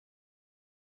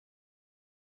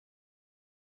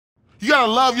You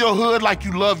gotta love your hood like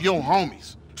you love your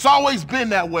homies. It's always been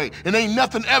that way, and ain't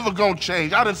nothing ever gonna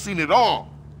change. I done seen it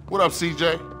all. What up,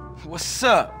 CJ? What's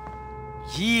up?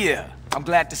 Yeah, I'm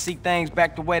glad to see things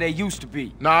back the way they used to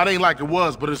be. Nah, it ain't like it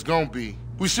was, but it's gonna be.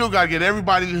 We still gotta get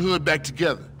everybody in the hood back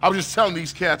together. I was just telling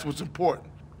these cats what's important.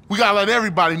 We gotta let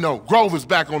everybody know Grove is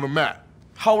back on the map.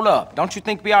 Hold up, don't you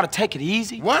think we ought to take it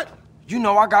easy? What? You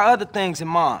know I got other things in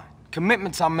mind.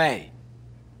 Commitments I made.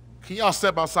 Can y'all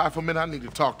step outside for a minute? I need to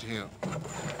talk to him.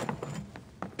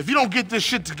 If you don't get this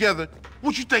shit together,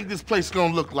 what you think this place is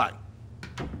gonna look like?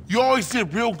 You always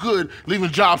did real good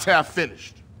leaving jobs half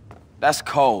finished. That's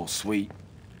cold, sweet.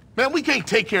 Man, we can't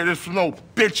take care of this from no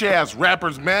bitch-ass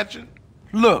rapper's mansion.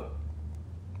 Look,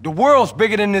 the world's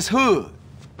bigger than this hood.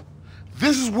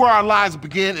 This is where our lives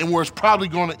begin and where it's probably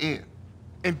gonna end.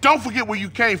 And don't forget where you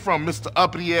came from, Mr.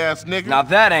 Uppity-ass nigga. Now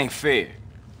that ain't fair.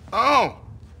 Oh.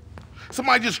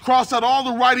 Somebody just crossed out all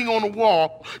the writing on the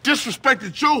wall,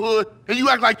 disrespected your hood, and you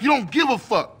act like you don't give a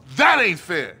fuck. That ain't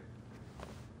fair.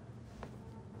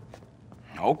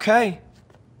 Okay.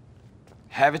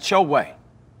 Have it your way.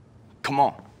 Come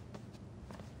on.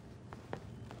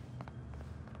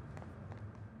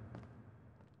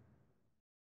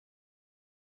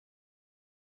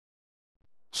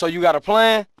 So you got a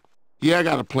plan? Yeah, I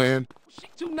got a plan.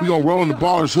 We gonna roll in the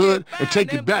baller's hood and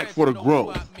take it back for the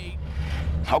Grove.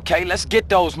 Okay, let's get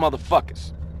those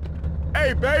motherfuckers.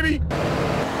 Hey, baby!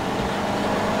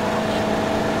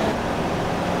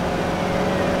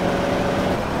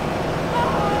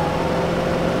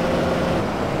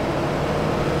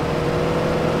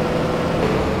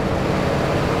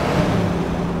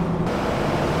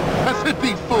 Let's hit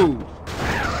these fools.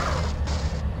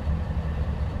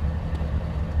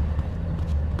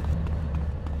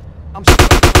 I'm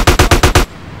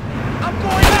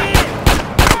going in!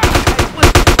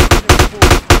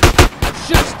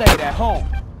 Should've stayed at home.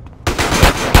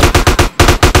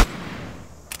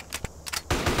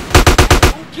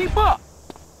 Keep up!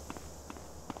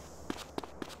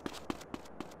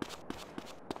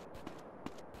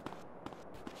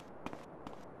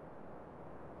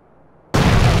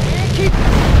 Keep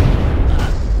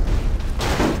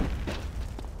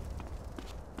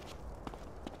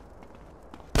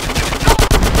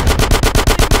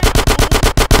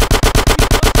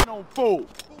fool.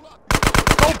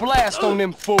 Go blast on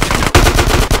them fools.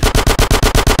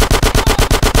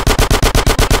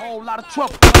 Whole lot of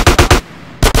trouble.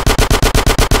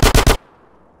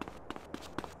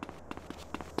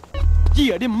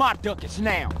 Yeah, them my duckets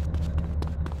now.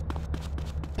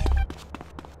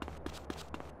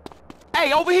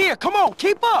 Hey, over here, come on,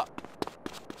 keep up.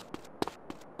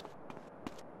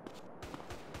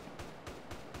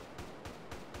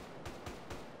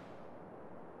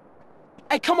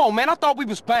 Hey, come on, man, I thought we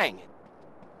was banging.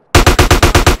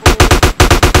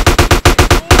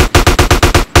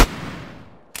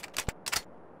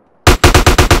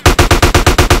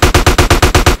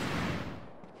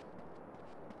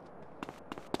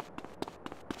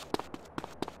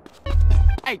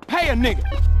 Hey, pay a nigga.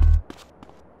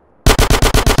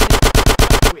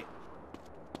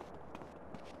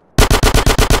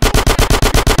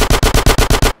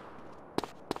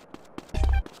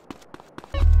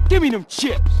 Give me them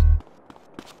chips.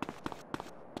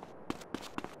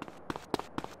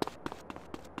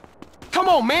 Come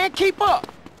on, man, keep up.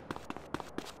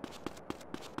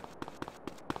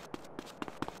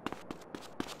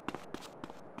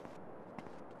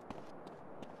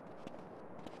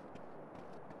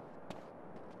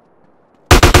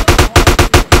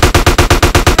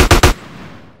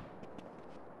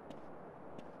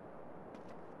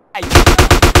 Hey.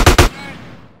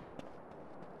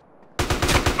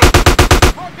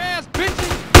 Punk ass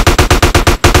bitches.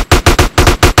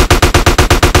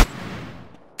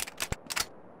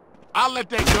 I'll let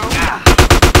that go.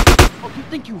 Oh, you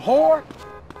think you whore?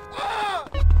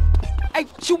 Hey,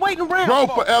 what you waiting around Bro,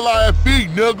 for LIFE,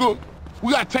 nigga.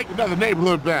 We gotta take another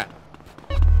neighborhood back.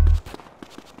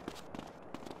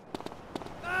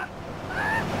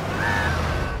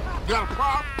 Got a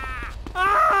problem?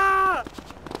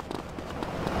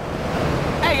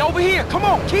 Hey, over here, come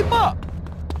on, keep up.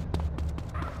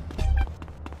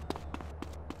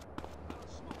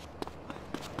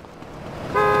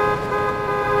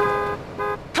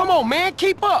 Come on, man,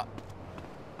 keep up.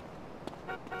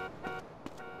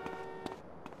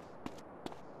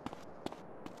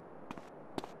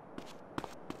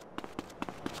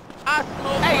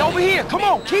 Hey, over here, come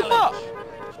on, keep up.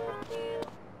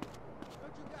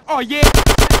 Oh, yeah.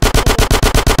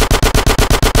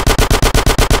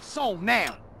 So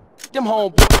now, them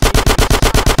homeboys.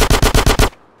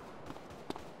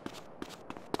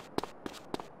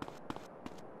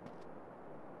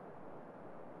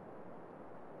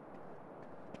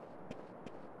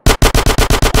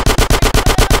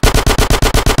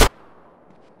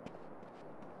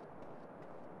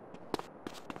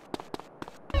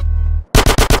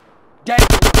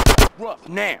 rough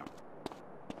now.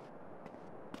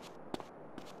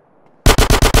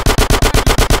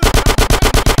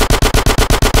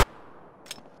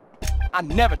 I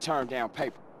never turn down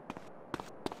paper.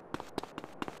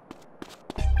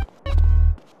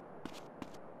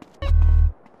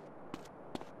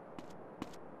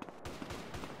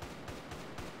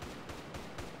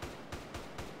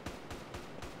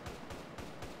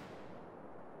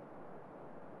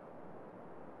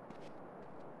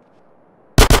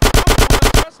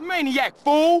 Maniac,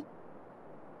 fool!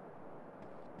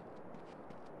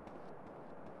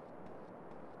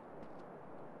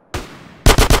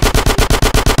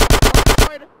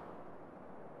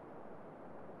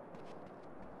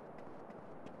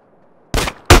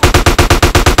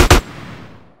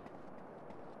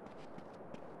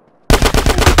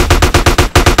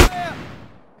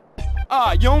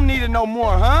 You don't need it no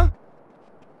more, huh?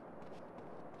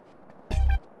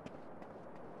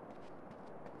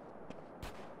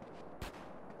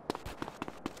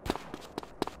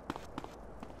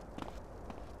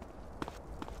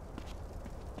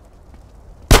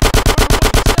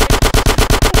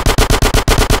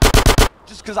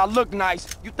 Just 'cause I look nice,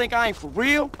 you think I ain't for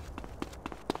real?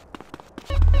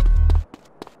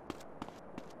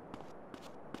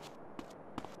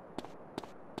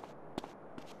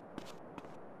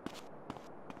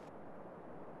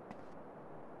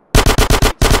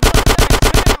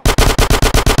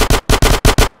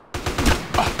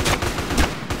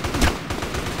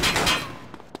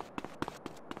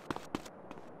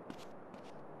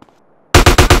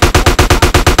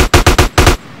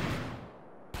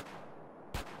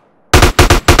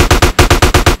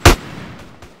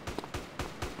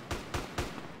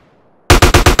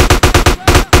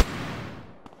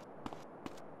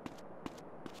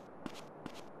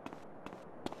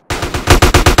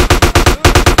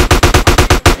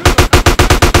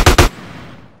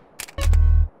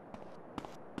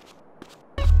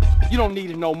 You don't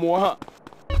need it no more, huh?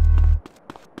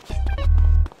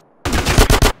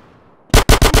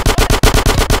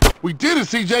 We did it,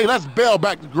 CJ. Let's bail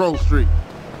back to Grove Street.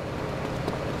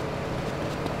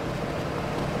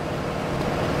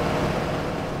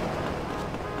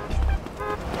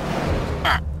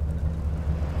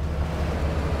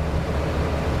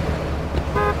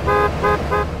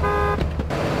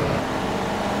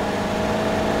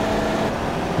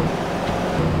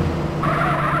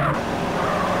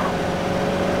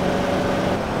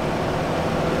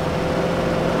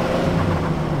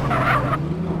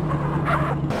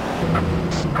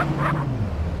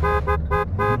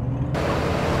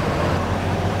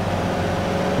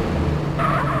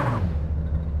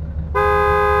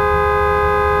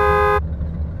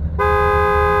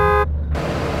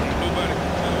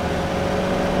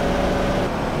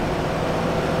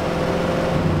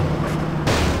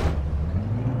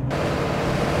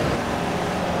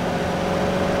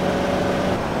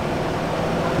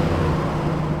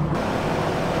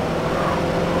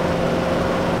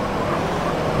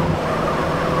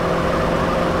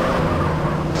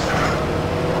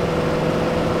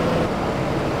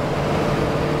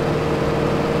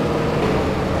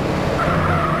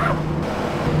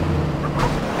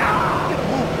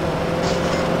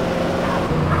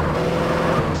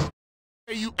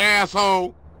 You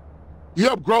asshole. You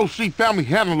help Grove Street family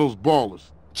handle those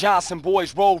ballers. Johnson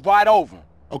boys rolled right over him.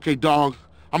 Okay, dog.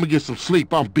 I'm gonna get some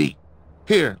sleep. I'm beat.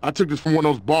 Here, I took this from one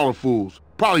of those baller fools.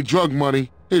 Probably drug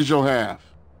money. Here's your half.